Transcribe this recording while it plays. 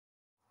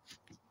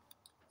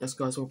Let's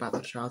go talk about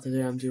that child.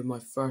 Today I'm doing my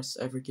first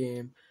ever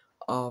game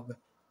of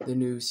the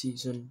new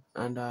season,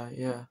 and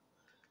yeah,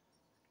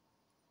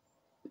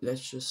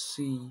 let's just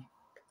see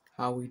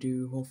how we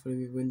do. Hopefully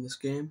we win this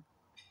game.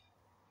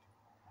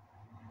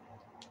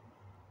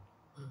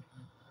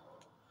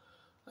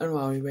 And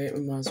while we wait,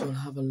 we might as well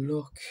have a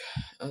look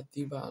at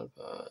the battle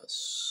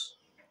pass.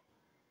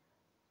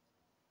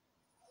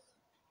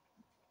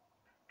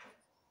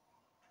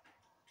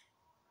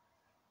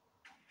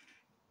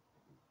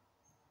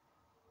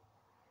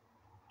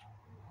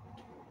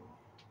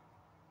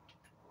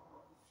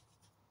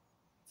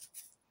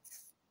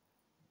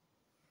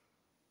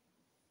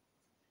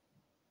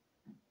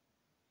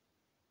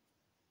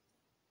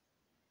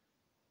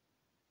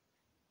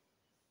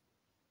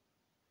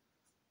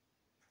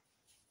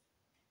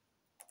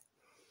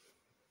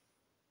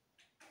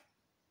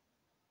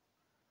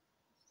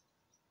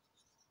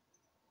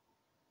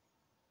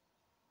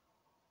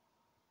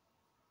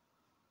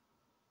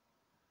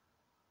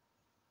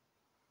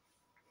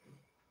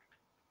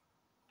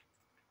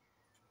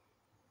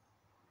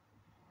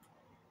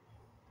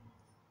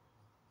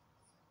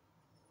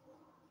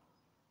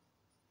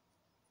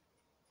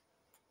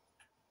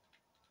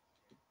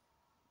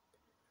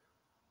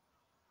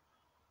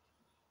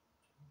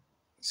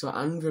 So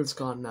Anvil's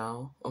gone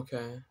now.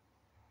 Okay.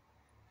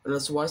 And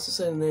that's why it's the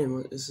same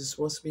name. Is this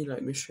supposed to be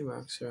like mystery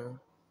marks here?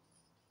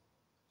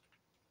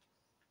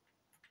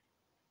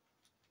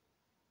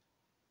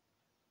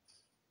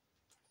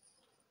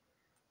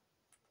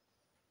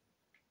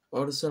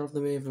 Oh, the Son of the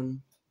Maven.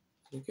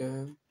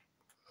 Okay.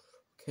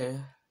 Okay.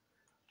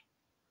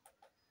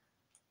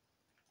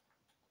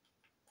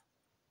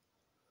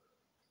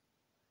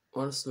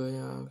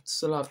 Honestly,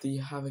 still have the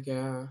Havoc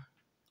Air.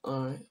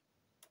 Alright.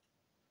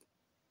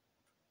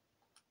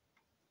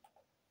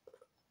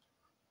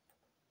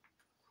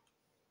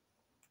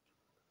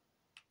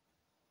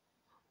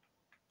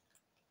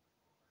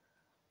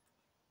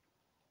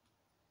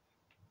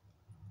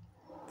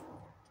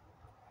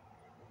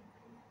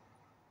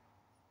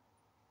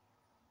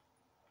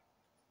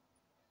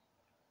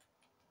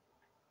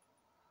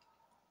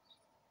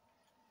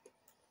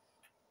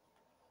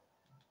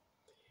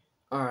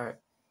 Alright.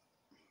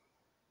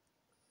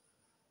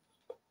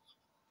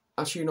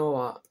 Actually, you know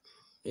what?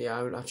 Yeah,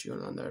 I would actually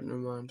go down there. Never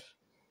mind.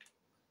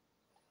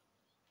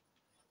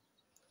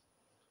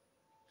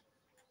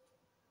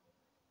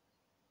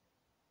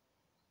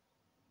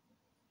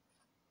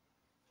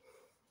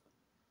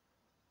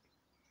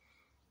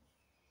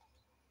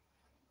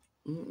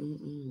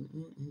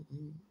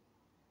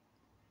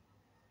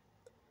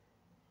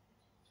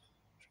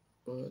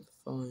 But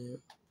fire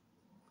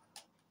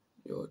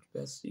your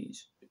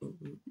besties.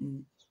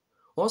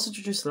 What was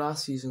introduced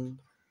last season?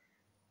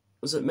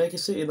 Was it Mega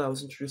City that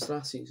was introduced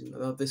last season?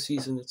 This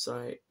season it's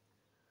like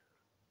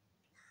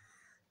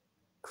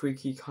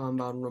Creaky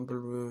Combat, Rumble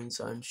Ruins,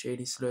 and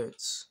Shady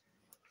Slits.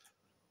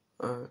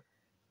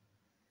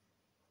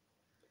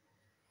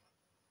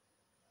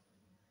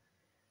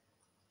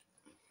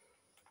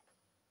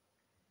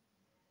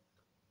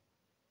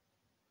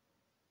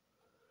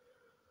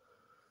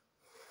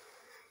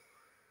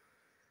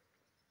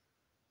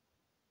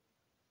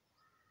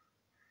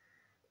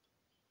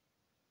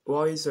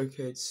 Why is there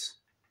kids?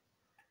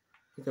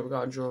 Okay, we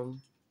got a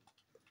drum.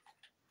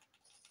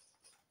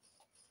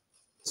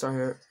 Start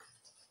here.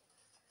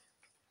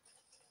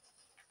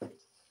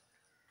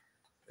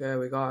 Okay,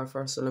 we got our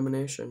first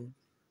elimination.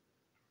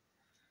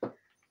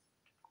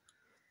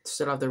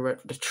 Still have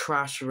the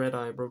trash red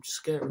eye, bro.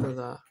 Just get rid of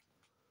that.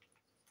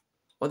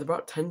 Oh, they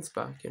brought tents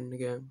back in the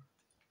game.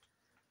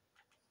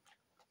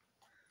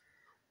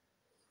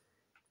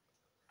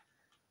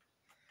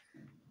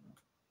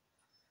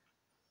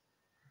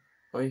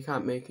 Oh, you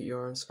can't make it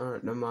yours.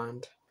 Alright, never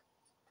mind.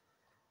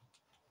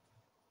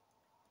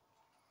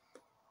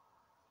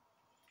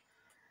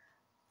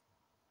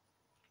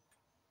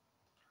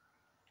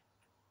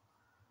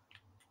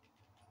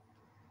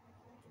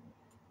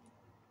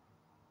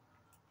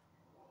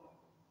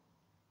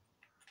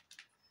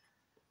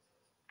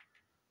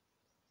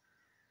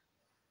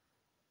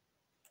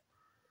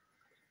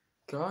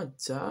 God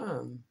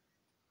damn.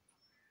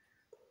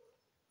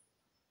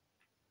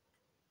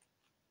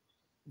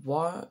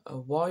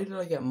 Why did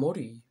I get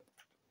muddy?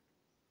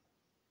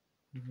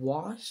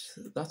 What?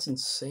 That's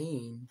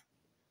insane.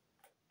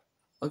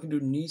 I can do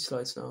knee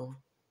slides now.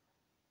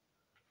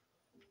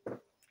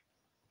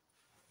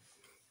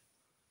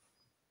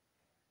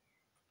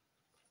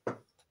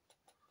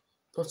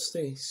 What's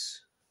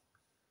this?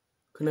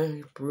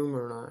 Connect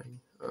Boomerang.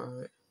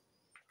 Alright.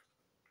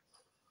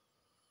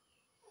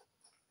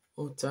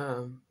 Oh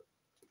damn.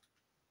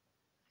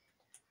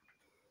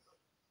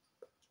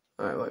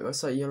 Alright, wait,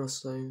 what's that yellow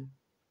slime?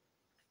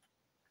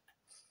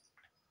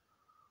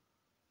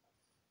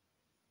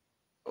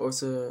 Oh,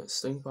 it's a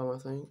stink bomb, I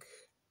think.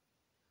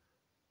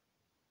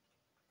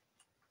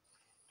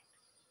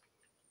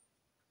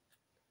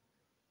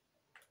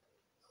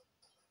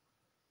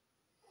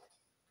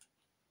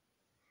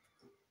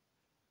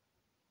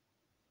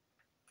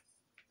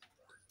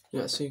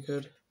 Yeah, so you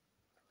could.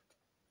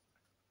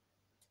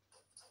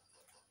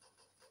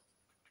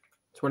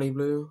 20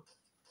 blue.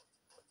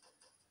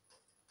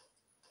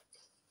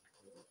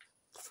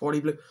 40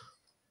 blue.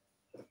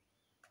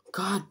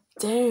 God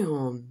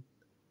damn.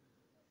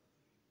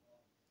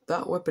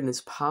 That weapon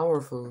is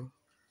powerful.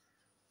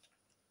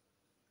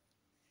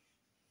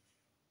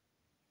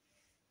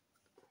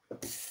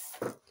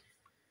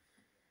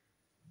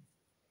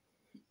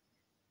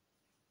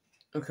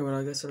 Okay, well,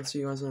 I guess I'll see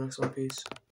you guys in the next one. Peace.